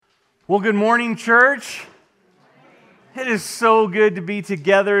Well, good morning, church. It is so good to be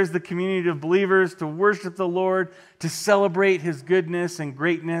together as the community of believers, to worship the Lord, to celebrate His goodness and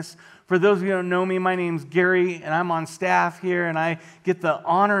greatness. For those of you who don't know me, my name's Gary, and I'm on staff here, and I get the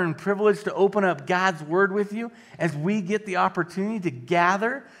honor and privilege to open up God's Word with you as we get the opportunity to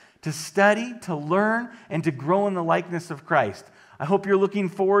gather, to study, to learn, and to grow in the likeness of Christ. I hope you're looking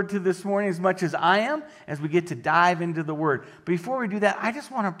forward to this morning as much as I am as we get to dive into the Word. Before we do that, I just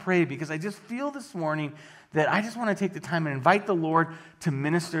want to pray because I just feel this morning that I just want to take the time and invite the Lord to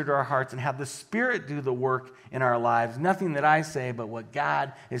minister to our hearts and have the Spirit do the work in our lives. Nothing that I say, but what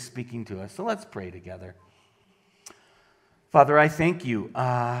God is speaking to us. So let's pray together. Father, I thank you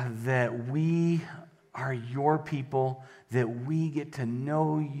that we are your people, that we get to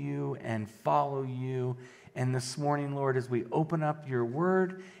know you and follow you. And this morning, Lord, as we open up your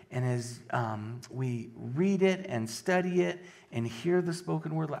word and as we read it and study it and hear the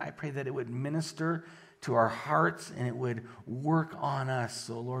spoken word, I pray that it would minister to our hearts and it would work on us.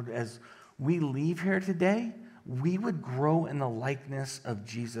 So, Lord, as we leave here today, we would grow in the likeness of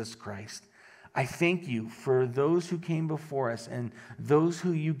Jesus Christ. I thank you for those who came before us and those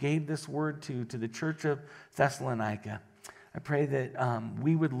who you gave this word to the church of Thessalonica. I pray that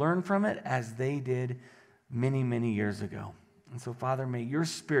we would learn from it as they did many, many years ago. And so, Father, may your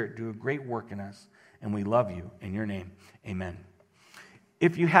Spirit do a great work in us, and we love you. In your name, amen.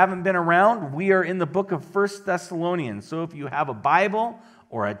 If you haven't been around, we are in the book of 1 Thessalonians. So if you have a Bible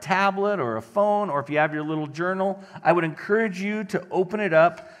or a tablet or a phone, or if you have your little journal, I would encourage you to open it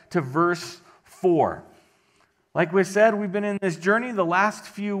up to verse 4. Like we said, we've been in this journey the last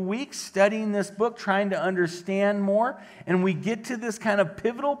few weeks studying this book, trying to understand more, and we get to this kind of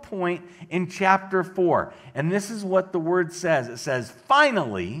pivotal point in chapter 4. And this is what the word says. It says,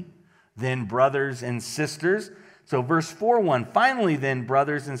 "Finally, then, brothers and sisters." So verse 4:1, "Finally then,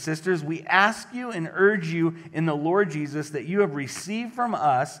 brothers and sisters, we ask you and urge you in the Lord Jesus that you have received from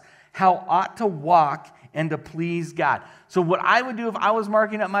us how ought to walk and to please God." So what I would do if I was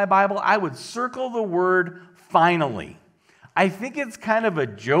marking up my Bible, I would circle the word "finally." I think it's kind of a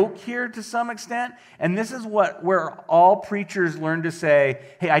joke here to some extent, and this is where all preachers learn to say,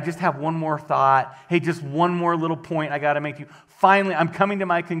 "Hey, I just have one more thought. Hey, just one more little point I got to make to you. Finally, I'm coming to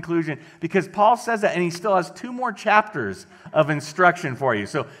my conclusion." Because Paul says that, and he still has 2 more chapters of instruction for you.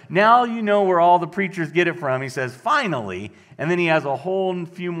 So now you know where all the preachers get it from. He says, "Finally," and then he has a whole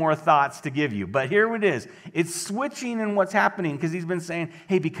few more thoughts to give you. But here it is. It's switching in what's happening because he's been saying,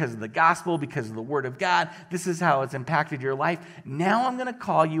 hey, because of the gospel, because of the word of God, this is how it's impacted your life. Now I'm going to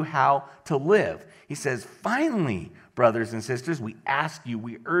call you how to live. He says, "Finally, brothers and sisters, we ask you,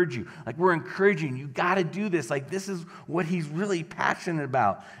 we urge you." Like we're encouraging you, got to do this. Like this is what he's really passionate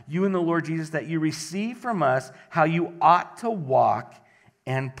about. You and the Lord Jesus, that you receive from us how you ought to walk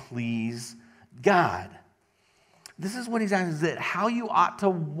and please God. This is what he's asking, is that how you ought to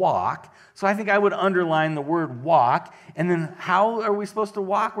walk. So I think I would underline the word walk. And then how are we supposed to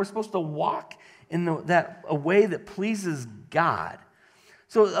walk? We're supposed to walk in a way that pleases God.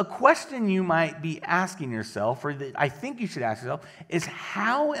 So a question you might be asking yourself, or that I think you should ask yourself, is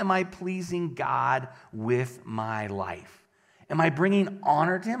how am I pleasing God with my life? Am I bringing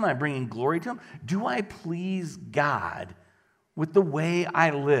honor to Him? Am I bringing glory to Him? Do I please God with the way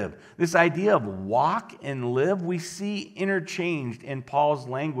I live? This idea of walk and live, we see interchanged in Paul's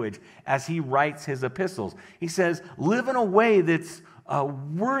language as he writes his epistles. He says, live in a way that's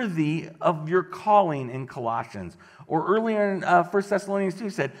worthy of your calling in Colossians. Or earlier in 1 Thessalonians 2, he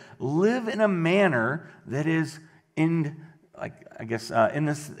said, live in a manner that is in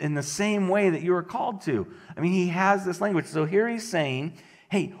the same way that you are called to. I mean, he has this language. So here he's saying,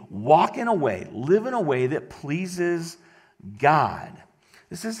 hey, walk in a way, live in a way that pleases God.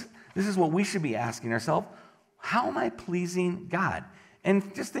 This is what we should be asking ourselves. How am I pleasing God?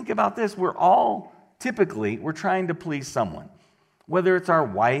 And just think about this. We're trying to please someone. Whether it's our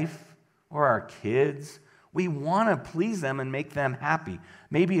wife or our kids, we want to please them and make them happy.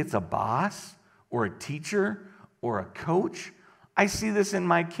 Maybe it's a boss or a teacher or a coach. I see this in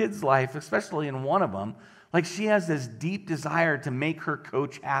my kids' life, especially in one of them. Like she has this deep desire to make her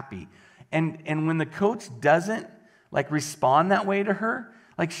coach happy. And when the coach doesn't respond that way to her,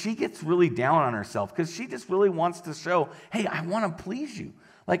 she gets really down on herself because she just really wants to show, hey, I want to please you.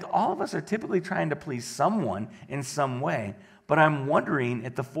 All of us are typically trying to please someone in some way. But I'm wondering,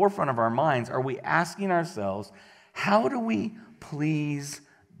 at the forefront of our minds, are we asking ourselves, how do we please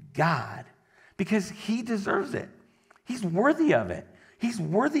God? Because He deserves it. He's worthy of it. He's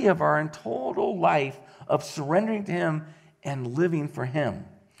worthy of our total life of surrendering to Him and living for Him.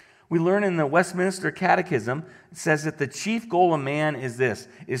 We learn in the Westminster Catechism, it says that the chief goal of man is this,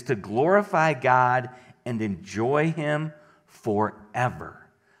 is to glorify God and enjoy him forever.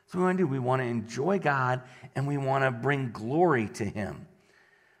 So what we want to do, we want to enjoy God and we want to bring glory to him.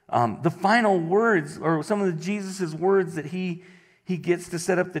 The final words, or some of Jesus' words that he gets to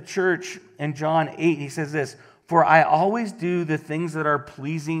set up the church in John 8, he says this, "For I always do the things that are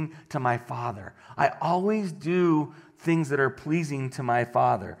pleasing to my Father." I always do things that are pleasing to my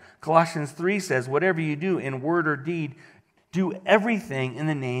Father. Colossians 3 says, "Whatever you do in word or deed, do everything in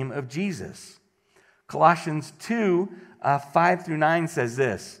the name of Jesus." Colossians 2, 5 through 9 says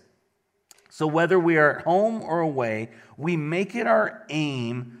this, "So whether we are at home or away, we make it our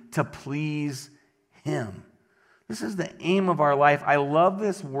aim to please him." This is the aim of our life. I love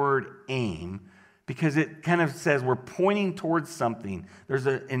this word aim because it kind of says we're pointing towards something. There's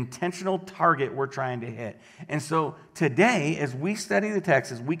an intentional target we're trying to hit. And so today, as we study the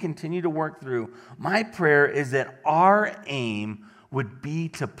text, as we continue to work through, my prayer is that our aim would be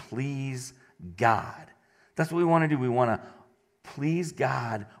to please God. That's what we want to do. We want to please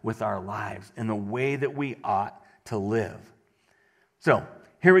God with our lives in the way that we ought to live. So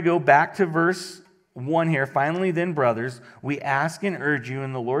here we go back to verse 1 here. "Finally then, brothers, we ask and urge you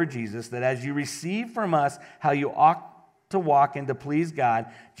in the Lord Jesus that as you receive from us how you ought to walk and to please God,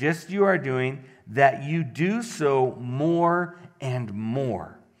 just you are doing, that you do so more and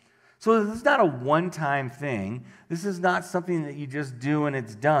more." So this is not a one-time thing. This is not something that you just do and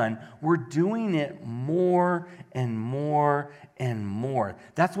it's done. We're doing it more and more and more.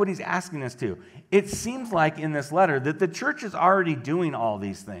 That's what he's asking us to. It seems like in this letter that the church is already doing all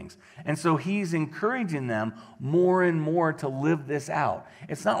these things. And so he's encouraging them more and more to live this out.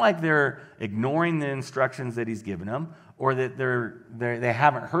 It's not like they're ignoring the instructions that he's given them or that they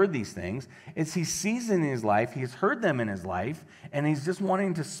haven't heard these things. It's he sees in his life, he's heard them in his life, and he's just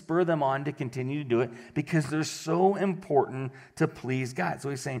wanting to spur them on to continue to do it because they're so important to please God.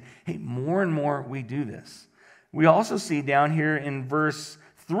 So he's saying, hey, more and more we do this. We also see down here in verse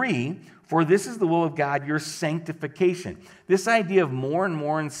 3, "For this is the will of God, your sanctification." This idea of more and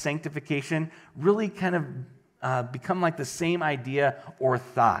more in sanctification really kind of become like the same idea or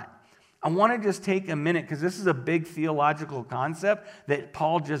thought. I want to just take a minute because this is a big theological concept that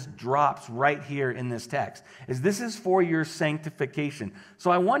Paul just drops right here in this text. This is for your sanctification.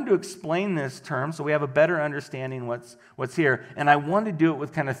 So I wanted to explain this term so we have a better understanding what's here. And I want to do it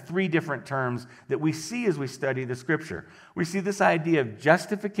with kind of three different terms that we see as we study the scripture. We see this idea of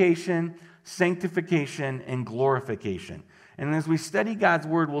justification, sanctification, and glorification. And as we study God's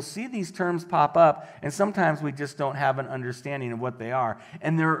word, we'll see these terms pop up, and sometimes we just don't have an understanding of what they are.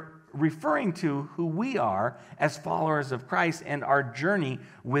 And they're referring to who we are as followers of Christ and our journey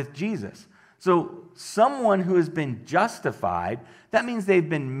with Jesus. So someone who has been justified, that means they've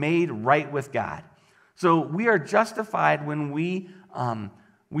been made right with God. So we are justified when we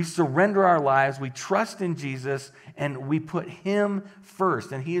surrender our lives, we trust in Jesus, and we put him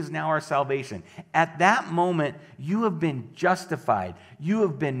first, and he is now our salvation. At that moment, you have been justified. You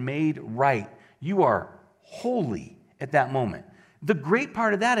have been made right. You are holy at that moment. The great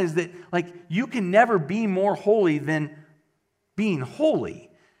part of that is that, you can never be more holy than being holy.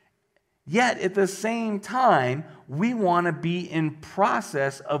 Yet, at the same time, we want to be in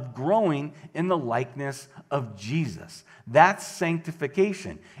process of growing in the likeness of Jesus. That's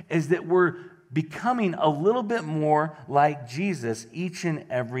sanctification, is that we're becoming a little bit more like Jesus each and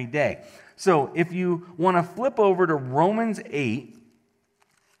every day. So, if you want to flip over to Romans 8,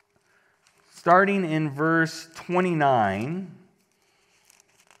 starting in verse 29,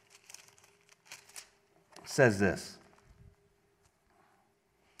 says this.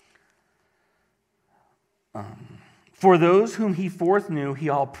 "For those whom he foreknew, he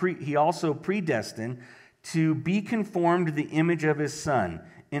also predestined to be conformed to the image of his Son,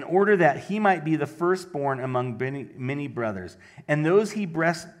 in order that he might be the firstborn among many brothers. And those he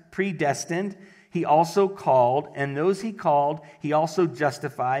predestined, he also called. And those he called, he also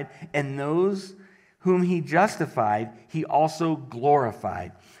justified. And those whom he justified, he also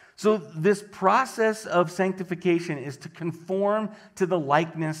glorified." So this process of sanctification is to conform to the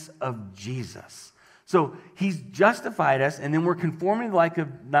likeness of Jesus. So he's justified us, and then we're conforming to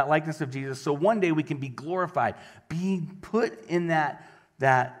that likeness of Jesus, so one day we can be glorified, being put in that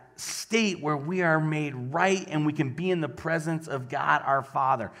state where we are made right and we can be in the presence of God our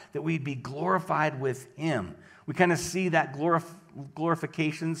Father, that we'd be glorified with him. We kind of see that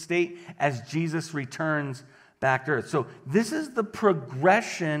glorification state as Jesus returns back to earth. So this is the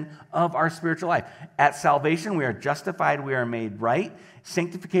progression of our spiritual life. At salvation, we are justified, we are made right.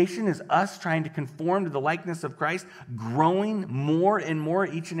 Sanctification is us trying to conform to the likeness of Christ, growing more and more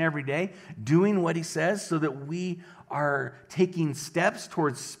each and every day, doing what he says so that we are taking steps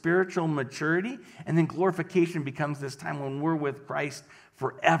towards spiritual maturity. And then glorification becomes this time when we're with Christ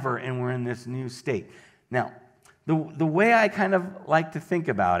forever and we're in this new state. Now, the way I kind of like to think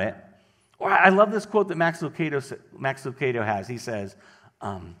about it, I love this quote that Max Lucado has. He says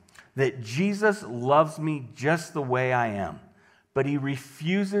that Jesus loves me just the way I am, but he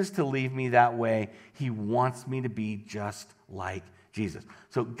refuses to leave me that way. He wants me to be just like Jesus.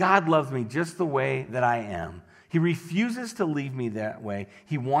 So God loves me just the way that I am. He refuses to leave me that way.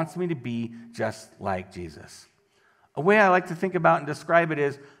 He wants me to be just like Jesus. A way I like to think about and describe it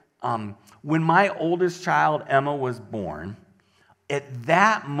is when my oldest child, Emma, was born, at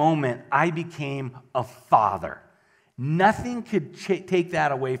that moment, I became a father. Nothing could take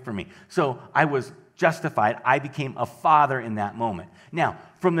that away from me. So I was justified. I became a father in that moment. Now,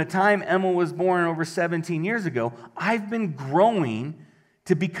 from the time Emma was born over 17 years ago, I've been growing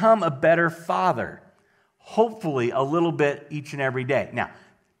to become a better father. Hopefully, a little bit each and every day. Now,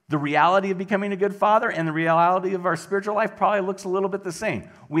 the reality of becoming a good father and the reality of our spiritual life probably looks a little bit the same.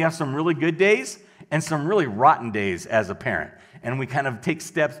 We have some really good days and some really rotten days as a parent. And we kind of take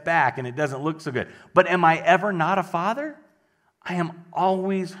steps back and it doesn't look so good. But am I ever not a father? I am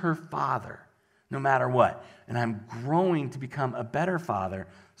always her father, no matter what. And I'm growing to become a better father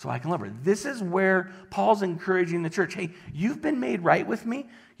so I can love her. This is where Paul's encouraging the church. Hey, you've been made right with me.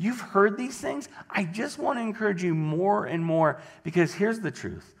 You've heard these things. I just want to encourage you more and more because here's the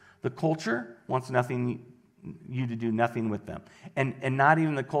truth. The culture wants you to do nothing with them. And not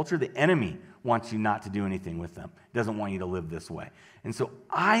even the culture, the enemy wants you not to do anything with them. Doesn't want you to live this way. And so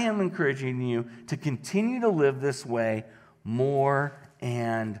I am encouraging you to continue to live this way more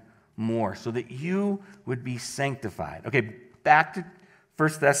and more so that you would be sanctified. Okay, back to 1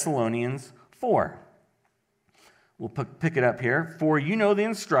 Thessalonians 4. We'll pick it up here. For you know the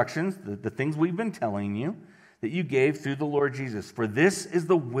instructions, the things we've been telling you, that you gave through the Lord Jesus. For this is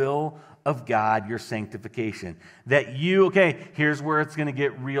the will of God, your sanctification. That you, okay, here's where it's going to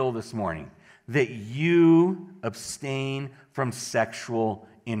get real this morning. That you abstain from sexual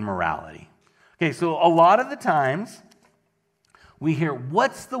immorality. Okay, so a lot of the times we hear,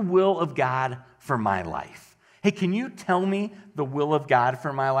 what's the will of God for my life? Hey, can you tell me the will of God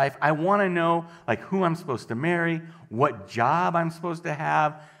for my life? I want to know like who I'm supposed to marry, what job I'm supposed to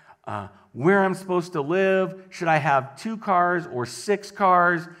have, where I'm supposed to live. Should I have 2 cars or 6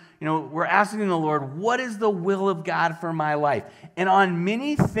 cars? You know, we're asking the Lord, what is the will of God for my life? And on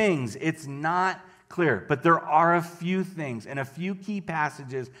many things, it's not clear. But there are a few things and a few key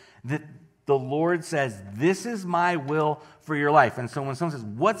passages that the Lord says, this is my will for your life. And so when someone says,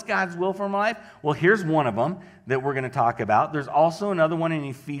 what's God's will for my life? Well, here's one of them that we're going to talk about. There's also another one in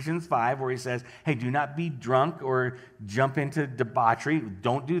Ephesians 5 where he says, hey, do not be drunk or jump into debauchery.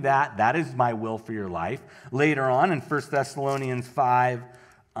 Don't do that. That is my will for your life. Later on in 1 Thessalonians 5,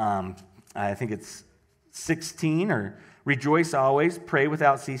 I think it's 16, or rejoice always, pray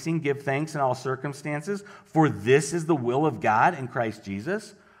without ceasing, give thanks in all circumstances, for this is the will of God in Christ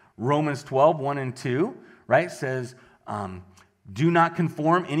Jesus. Romans 12, 1 and 2, right, says, do not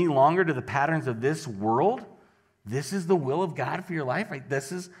conform any longer to the patterns of this world. This is the will of God for your life, right?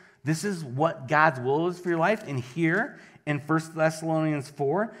 This is what God's will is for your life. And here in 1 Thessalonians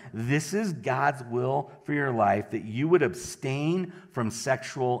 4, this is God's will for your life, that you would abstain from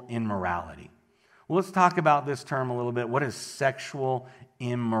sexual immorality. Well, let's talk about this term a little bit. What is sexual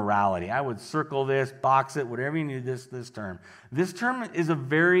immorality? I would circle this, box it, whatever you need this term. This term is a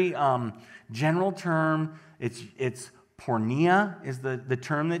very general term. It's porneia is the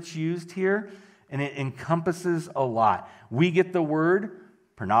term that's used here, and it encompasses a lot. We get the word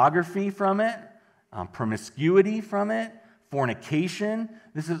pornography from it, promiscuity from it, fornication.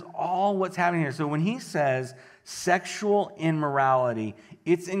 This is all what's happening here. So when he says sexual immorality,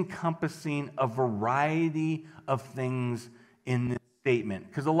 it's encompassing a variety of things in this statement.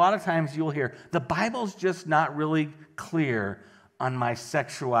 Because a lot of times you'll hear, the Bible's just not really clear on my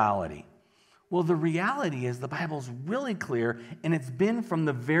sexuality. Well, the reality is the Bible's really clear, and it's been from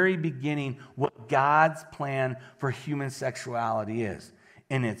the very beginning what God's plan for human sexuality is.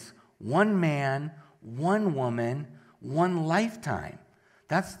 And it's one man, one woman, one lifetime.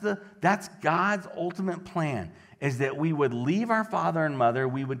 That's God's ultimate plan, is that we would leave our father and mother,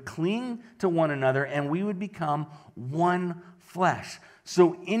 we would cling to one another, and we would become one flesh.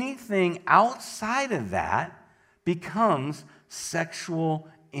 So anything outside of that becomes sexual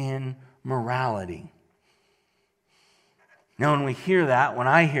immorality. Now, when we hear that, when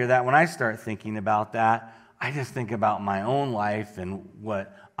I hear that, when I start thinking about that, I just think about my own life and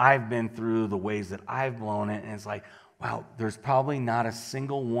what I've been through, the ways that I've blown it, and it's like, wow, there's probably not a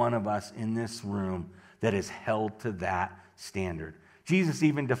single one of us in this room that is held to that standard. Jesus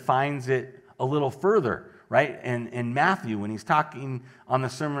even defines it a little further, right? And in Matthew, when he's talking on the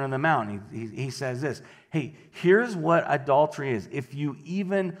Sermon on the Mount, he says this, hey, here's what adultery is. If you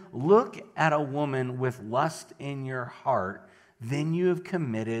even look at a woman with lust in your heart, then you have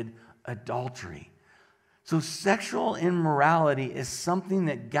committed adultery. So sexual immorality is something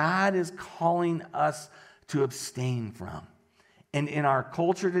that God is calling us to abstain from. And in our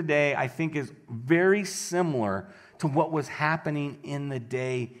culture today, I think is very similar to what was happening in the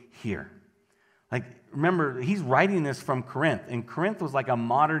day here. Like, remember, he's writing this from Corinth, and Corinth was like a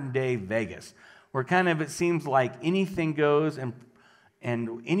modern day Vegas, where kind of it seems like anything goes and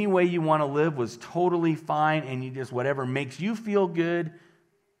any way you want to live was totally fine, and you just, whatever makes you feel good,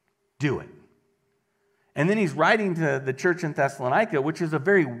 do it. And then he's writing to the church in Thessalonica, which is a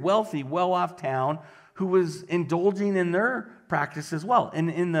very wealthy, well-off town, who was indulging in their practice as well. And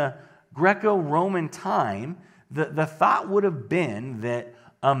in the Greco-Roman time, the thought would have been that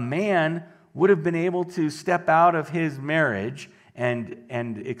a man would have been able to step out of his marriage and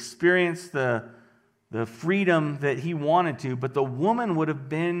experience the freedom that he wanted to, but the woman would have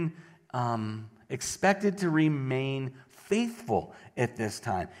been expected to remain faithful at this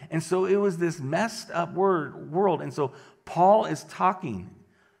time. And so it was this messed up world. And so Paul is talking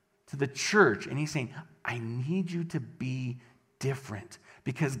to the church, and he's saying, I need you to be different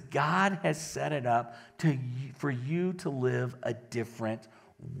because God has set it up for you to live a different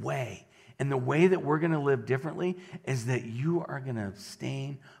way. And the way that we're going to live differently is that you are going to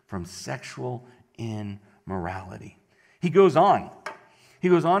abstain from sexual immorality. He goes on. He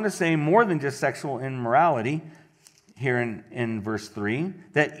goes on to say more than just sexual immorality here in verse 3,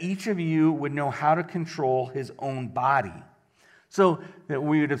 that each of you would know how to control his own body. So that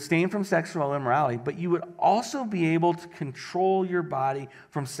we would abstain from sexual immorality, but you would also be able to control your body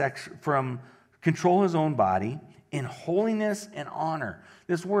from control his own body in holiness and honor.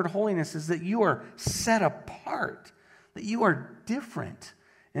 This word holiness is that you are set apart, that you are different.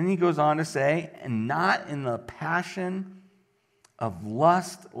 And he goes on to say, and not in the passion of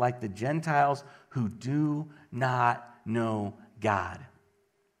lust like the Gentiles who do not know God.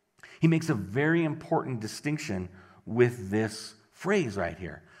 He makes a very important distinction with this phrase right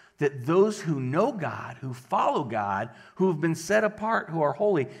here, that those who know God, who follow God, who have been set apart, who are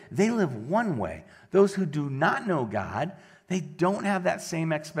holy, they live one way. Those who do not know God, they don't have that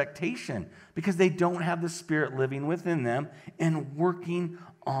same expectation because they don't have the Spirit living within them and working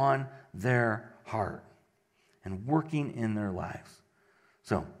on their heart and working in their lives.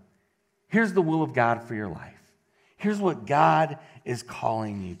 So, here's the will of God for your life. Here's what God is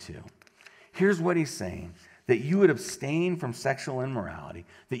calling you to. Here's what he's saying, that you would abstain from sexual immorality,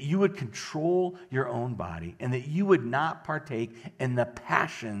 that you would control your own body, and that you would not partake in the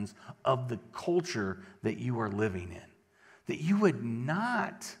passions of the culture that you are living in. That you would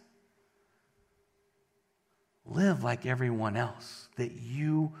not live like everyone else, that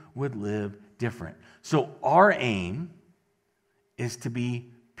you would live different. So our aim is to be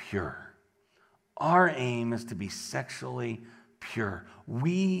pure. Our aim is to be sexually pure.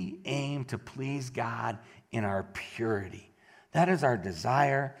 We aim to please God in our purity. That is our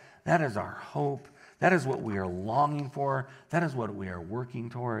desire. That is our hope. That is what we are longing for. That is what we are working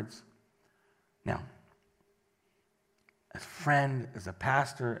towards. Now, as a friend, as a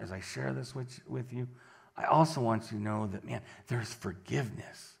pastor, as I share this with you, I also want you to know that, man, there's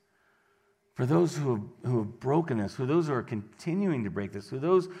forgiveness. For those who have broken this, for those who are continuing to break this, for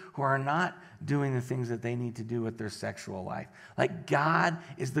those who are not doing the things that they need to do with their sexual life. Like, God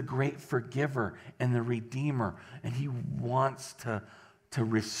is the great forgiver and the redeemer, and he wants to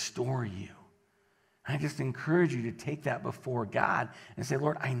restore you. I just encourage you to take that before God and say,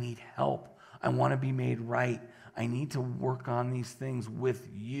 Lord, I need help. I want to be made right. I need to work on these things with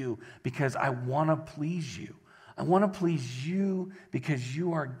you because I want to please you. I want to please you because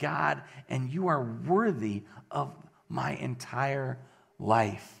you are God and you are worthy of my entire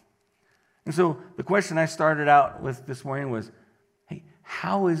life. And so the question I started out with this morning was, hey,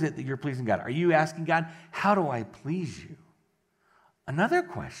 how is it that you're pleasing God? Are you asking God, how do I please you? Another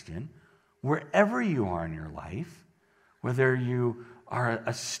question, wherever you are in your life, whether you are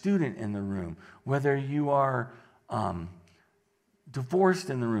a student in the room, whether you are divorced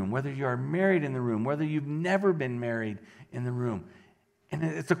in the room, whether you are married in the room, whether you've never been married in the room. And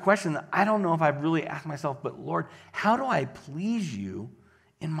it's a question that I don't know if I've really asked myself, but Lord, how do I please you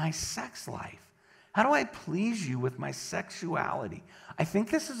in my sex life? How do I please you with my sexuality? I think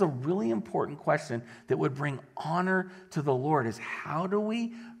this is a really important question that would bring honor to the Lord, is how do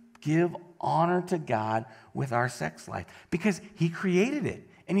we give honor to God with our sex life? Because he created it,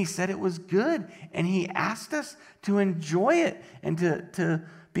 and he said it was good, and he asked us to enjoy it and to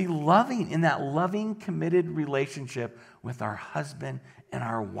be loving in that loving, committed relationship with our husband and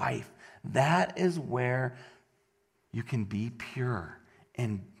our wife. That is where you can be pure.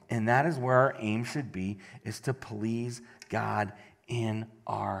 And that is where our aim should be, is to please God in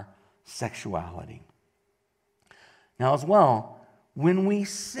our sexuality. Now, as well, when we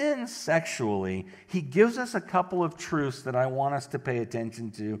sin sexually, he gives us a couple of truths that I want us to pay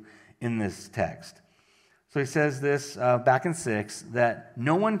attention to in this text. So he says this back in 6, that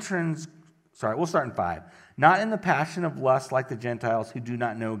no one turns, we'll start in 5. Not in the passion of lust like the Gentiles who do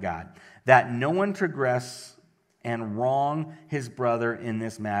not know God, that no one transgress and wrong his brother in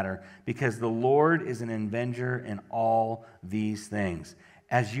this matter, because the Lord is an avenger in all these things.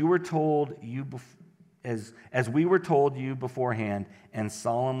 As you were told as we were told you beforehand and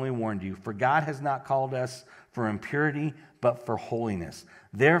solemnly warned you, for God has not called us for impurity, but for holiness.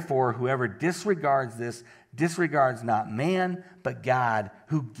 Therefore, whoever disregards this disregards not man, but God,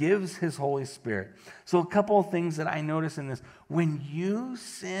 who gives his Holy Spirit. So a couple of things that I notice in this. When you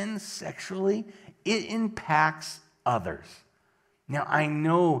sin sexually, it impacts others. Now, I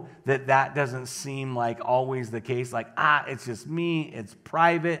know that doesn't seem like always the case, like, it's just me, it's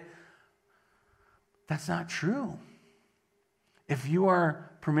private. That's not true. If you are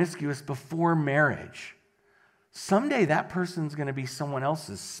promiscuous before marriage, someday that person's going to be someone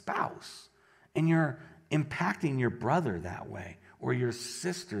else's spouse, and you're impacting your brother that way, or your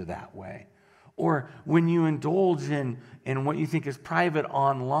sister that way. Or when you indulge in what you think is private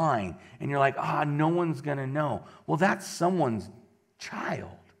online, and you're like, no one's going to know. Well, that's someone's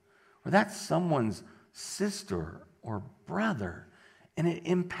child, or that's someone's sister or brother, and it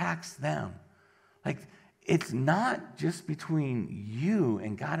impacts them. Like, it's not just between you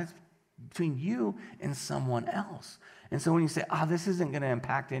and God, it's between you and someone else. And so when you say, this isn't going to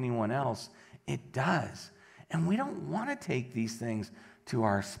impact anyone else, it does. And we don't want to take these things to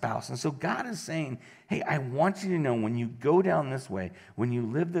our spouse. And so God is saying, hey, I want you to know, when you go down this way, when you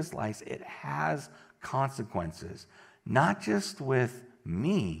live this life, it has consequences, not just with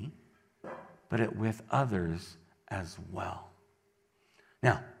me, but with others as well.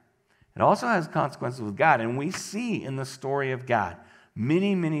 Now, it also has consequences with God, and we see in the story of God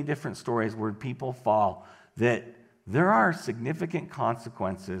many, many different stories where people fall, that there are significant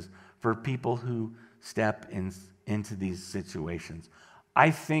consequences for people who step into these situations.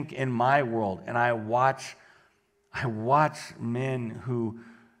 I think in my world, and I watch men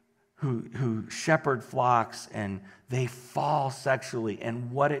who shepherd flocks, and they fall sexually, and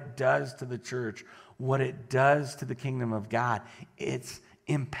what it does to the church, what it does to the kingdom of God, it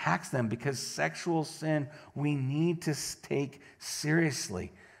impacts them, because sexual sin we need to take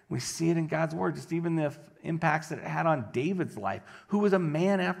seriously. We see it in God's word, just even the impacts that it had on David's life, who was a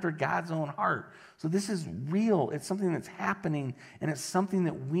man after God's own heart. So this is real. It's something that's happening, and it's something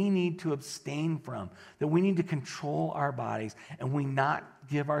that we need to abstain from, that we need to control our bodies, and we not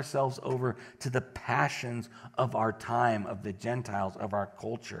give ourselves over to the passions of our time, of the Gentiles, of our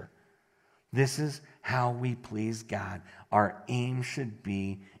culture. This is how we please God. Our aim should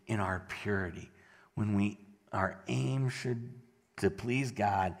be in our purity. Our aim should to please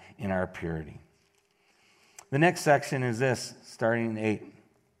God in our purity. The next section is this, starting in 8.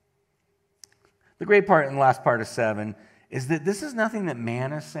 The great part in the last part of 7 is that this is nothing that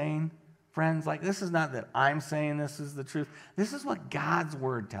man is saying, friends. Like, this is not that I'm saying this is the truth. This is what God's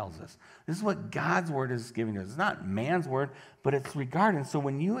word tells us. This is what God's word is giving to us. It's not man's word, but it's regarded. So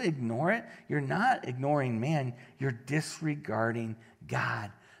when you ignore it, you're not ignoring man, you're disregarding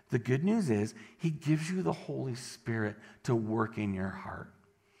God. The good news is he gives you the Holy Spirit to work in your heart.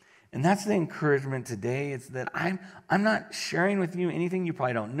 And that's the encouragement today. It's that I'm not sharing with you anything you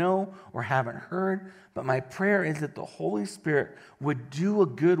probably don't know or haven't heard, but my prayer is that the Holy Spirit would do a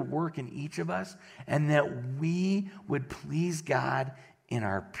good work in each of us, and that we would please God in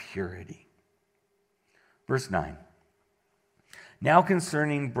our purity. Verse 9. Now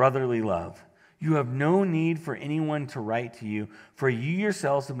concerning brotherly love, you have no need for anyone to write to you, for you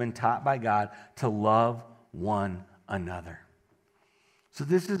yourselves have been taught by God to love one another. So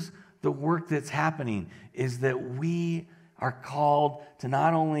this is the work that's happening, is that we are called to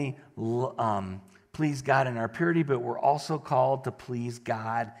not only please God in our purity, but we're also called to please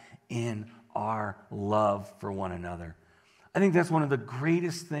God in our love for one another. I think that's one of the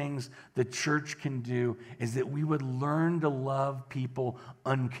greatest things the church can do, is that we would learn to love people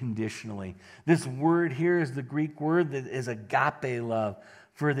unconditionally. This word here is the Greek word that is agape love,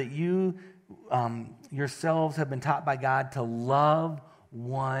 for that you yourselves have been taught by God to love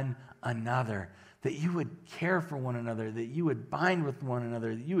one another, that you would care for one another, that you would bind with one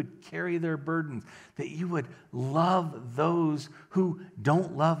another, that you would carry their burdens, that you would love those who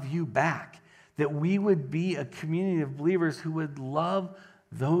don't love you back. That we would be a community of believers who would love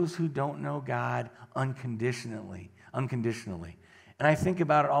those who don't know God unconditionally. And I think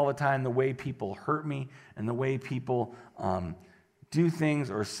about it all the time, the way people hurt me and the way people do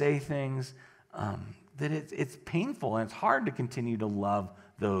things or say things, that it's painful and it's hard to continue to love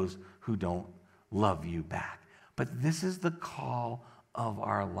those who don't love you back. But this is the call of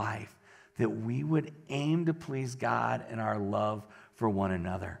our life, that we would aim to please God in our love for one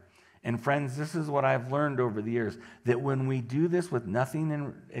another. And friends, this is what I've learned over the years, that when we do this with nothing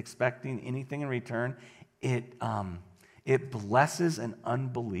and expecting anything in return, it blesses an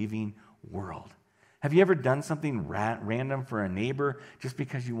unbelieving world. Have you ever done something random for a neighbor just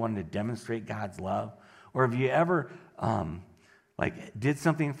because you wanted to demonstrate God's love? Or have you ever did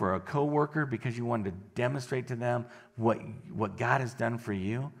something for a coworker because you wanted to demonstrate to them what God has done for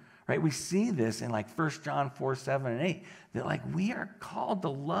you? Right? We see this in 1 John 4, 7, and 8, that we are called to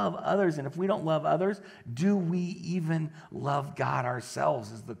love others. And if we don't love others, do we even love God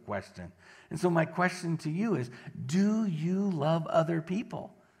ourselves is the question. And so my question to you is, do you love other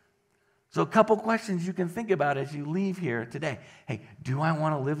people? So a couple questions you can think about as you leave here today. Hey, do I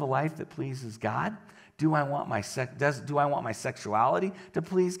want to live a life that pleases God? Do I want my sexuality to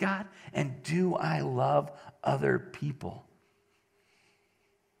please God? And do I love other people?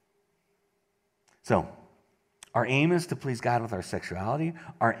 So, our aim is to please God with our sexuality.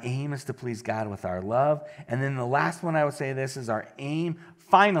 Our aim is to please God with our love. And then the last one I would say this is our aim,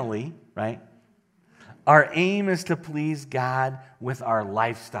 finally, right? Our aim is to please God with our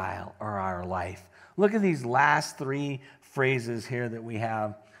lifestyle or our life. Look at these last three phrases here that we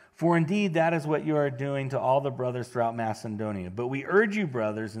have. For indeed, that is what you are doing to all the brothers throughout Macedonia. But we urge you,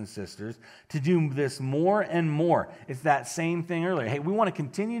 brothers and sisters, to do this more and more. It's that same thing earlier. Hey, we want to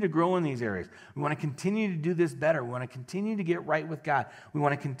continue to grow in these areas. We want to continue to do this better. We want to continue to get right with God. We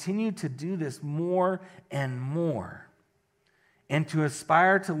want to continue to do this more and more. And to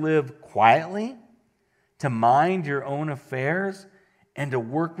aspire to live quietly, to mind your own affairs, and to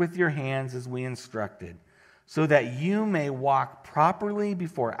work with your hands as we instructed, so that you may walk properly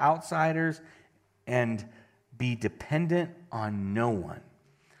before outsiders and be dependent on no one.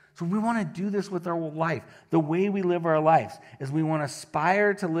 So we want to do this with our life. The way we live our lives is we want to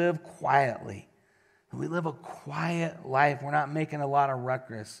aspire to live quietly. We live a quiet life. We're not making a lot of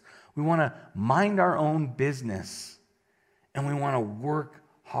ruckus. We want to mind our own business, and we want to work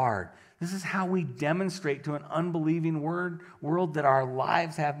hard. This is how we demonstrate to an unbelieving world that our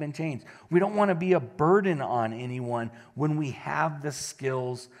lives have been changed. We don't want to be a burden on anyone when we have the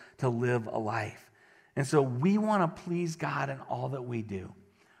skills to live a life. And so we want to please God in all that we do.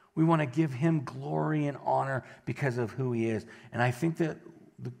 We want to give him glory and honor because of who he is. And I think that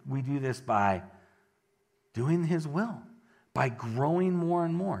we do this by doing his will, by growing more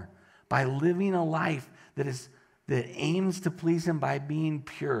and more, by living a life that aims to please him by being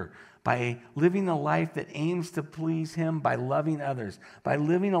pure, by living a life that aims to please him by loving others, by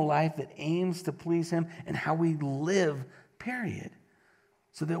living a life that aims to please him and how we live, period,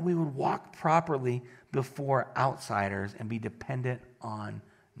 so that we would walk properly before outsiders and be dependent on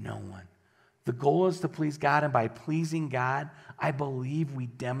no one. The goal is to please God, and by pleasing God, I believe we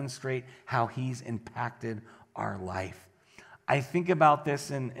demonstrate how he's impacted our life. I think about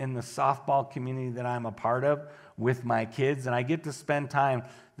this in the softball community that I'm a part of with my kids, and I get to spend time.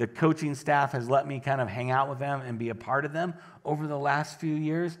 The coaching staff has let me kind of hang out with them and be a part of them over the last few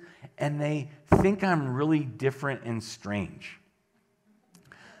years, and they think I'm really different and strange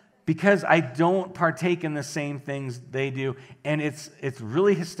because I don't partake in the same things they do. And it's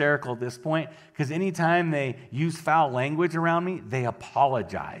really hysterical at this point, because anytime they use foul language around me, they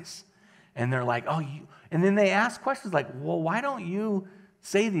apologize. And they're like, and then they ask questions like, well, why don't you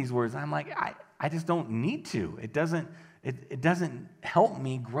say these words? And I'm like, I just don't need to. It doesn't help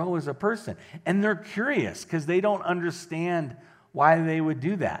me grow as a person. And they're curious because they don't understand why they would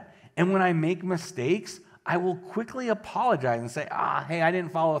do that. And when I make mistakes, I will quickly apologize and say, hey, I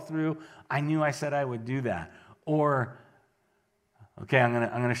didn't follow through. I knew I said I would do that. Or, okay, I'm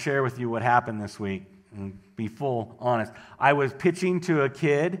gonna share with you what happened this week and be full honest. I was pitching to a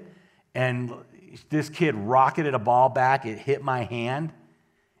kid, and this kid rocketed a ball back. It hit my hand,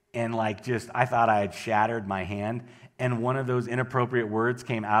 and I thought I had shattered my hand, and one of those inappropriate words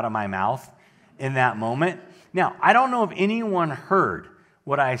came out of my mouth in that moment. Now, I don't know if anyone heard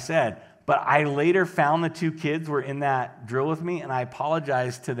what I said, but I later found the two kids were in that drill with me, and I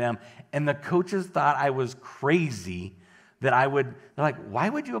apologized to them, and the coaches thought I was crazy that they're like, why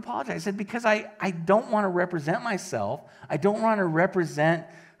would you apologize? I said, because I don't want to represent myself. I don't want to represent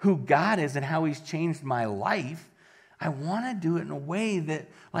who God is and how he's changed my life. I want to do it in a way that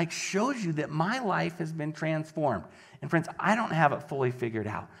shows you that my life has been transformed. And friends, I don't have it fully figured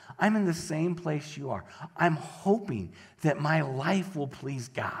out. I'm in the same place you are. I'm hoping that my life will please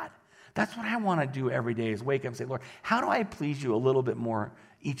God. That's what I want to do every day is wake up and say, Lord, how do I please you a little bit more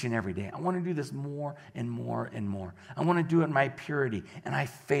each and every day? I want to do this more and more and more. I want to do it in my purity, and I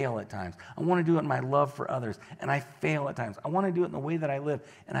fail at times. I want to do it in my love for others, and I fail at times. I want to do it in the way that I live,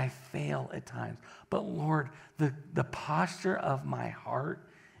 and I fail at times. But Lord, the posture of my heart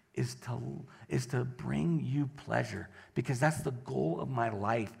is to bring you pleasure, because that's the goal of my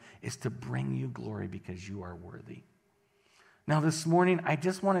life, is to bring you glory because you are worthy. Now this morning, I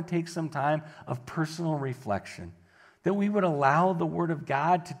just want to take some time of personal reflection, that we would allow the Word of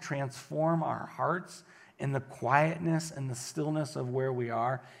God to transform our hearts in the quietness and the stillness of where we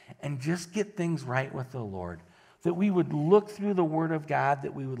are, and just get things right with the Lord. That we would look through the Word of God,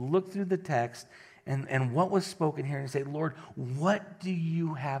 that we would look through the text and what was spoken here and say, Lord, what do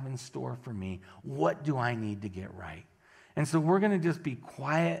you have in store for me? What do I need to get right? And so we're going to just be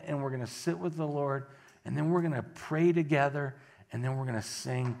quiet, and we're going to sit with the Lord, and then we're going to pray together, and then we're going to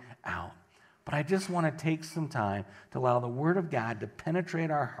sing out. But I just want to take some time to allow the Word of God to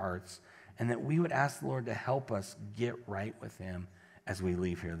penetrate our hearts, and that we would ask the Lord to help us get right with him as we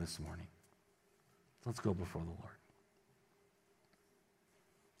leave here this morning. Let's go before the Lord.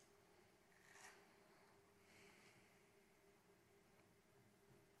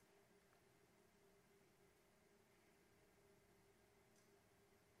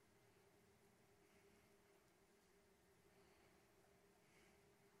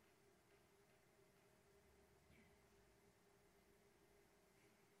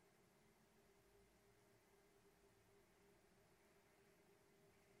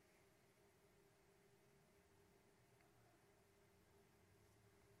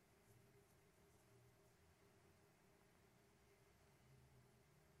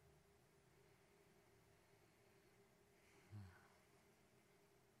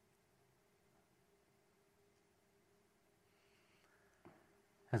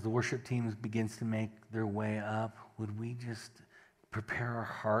 As the worship team begins to make their way up, would we just prepare our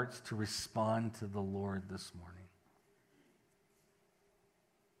hearts to respond to the Lord this morning?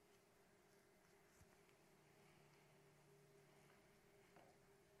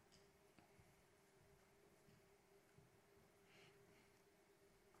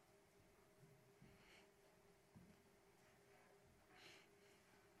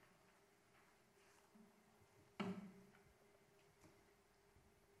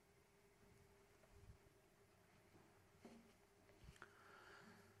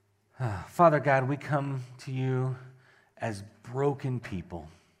 Father God, we come to you as broken people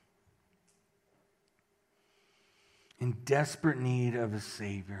in desperate need of a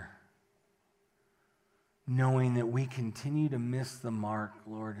Savior, knowing that we continue to miss the mark,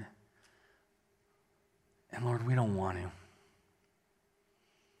 Lord. And Lord, we don't want to.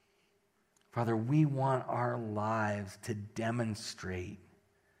 Father, we want our lives to demonstrate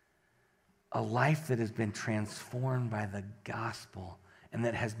a life that has been transformed by the gospel and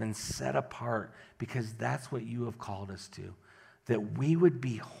that has been set apart, because that's what you have called us to, that we would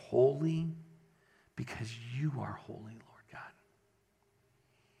be holy because you are holy, Lord God.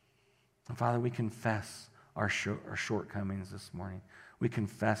 And Father, we confess our shortcomings this morning. We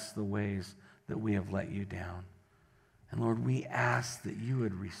confess the ways that we have let you down. And Lord, we ask that you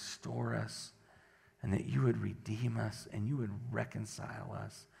would restore us, and that you would redeem us, and you would reconcile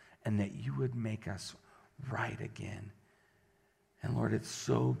us, and that you would make us right again. And Lord, it's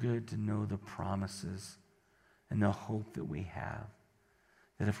so good to know the promises and the hope that we have,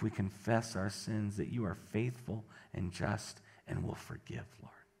 that if we confess our sins, that you are faithful and just and will forgive,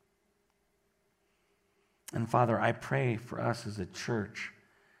 Lord. And Father, I pray for us as a church,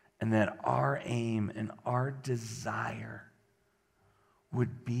 and that our aim and our desire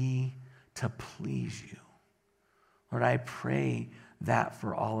would be to please you. Lord, I pray that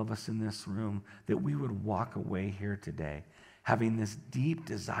for all of us in this room, that we would walk away here today having this deep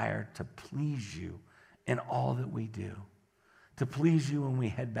desire to please you in all that we do, to please you when we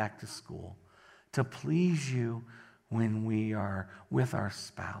head back to school, to please you when we are with our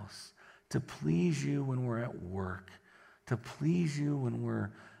spouse, to please you when we're at work, to please you when we're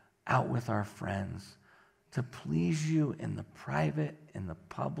out with our friends, to please you in the private, in the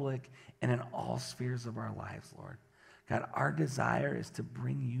public, and in all spheres of our lives, Lord. God, our desire is to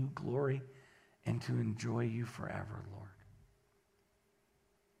bring you glory and to enjoy you forever, Lord.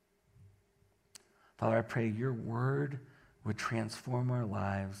 Father, I pray your word would transform our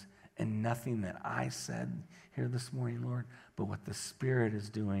lives, and nothing that I said here this morning, Lord, but what the Spirit is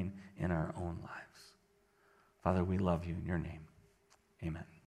doing in our own lives. Father, we love you in your name. Amen.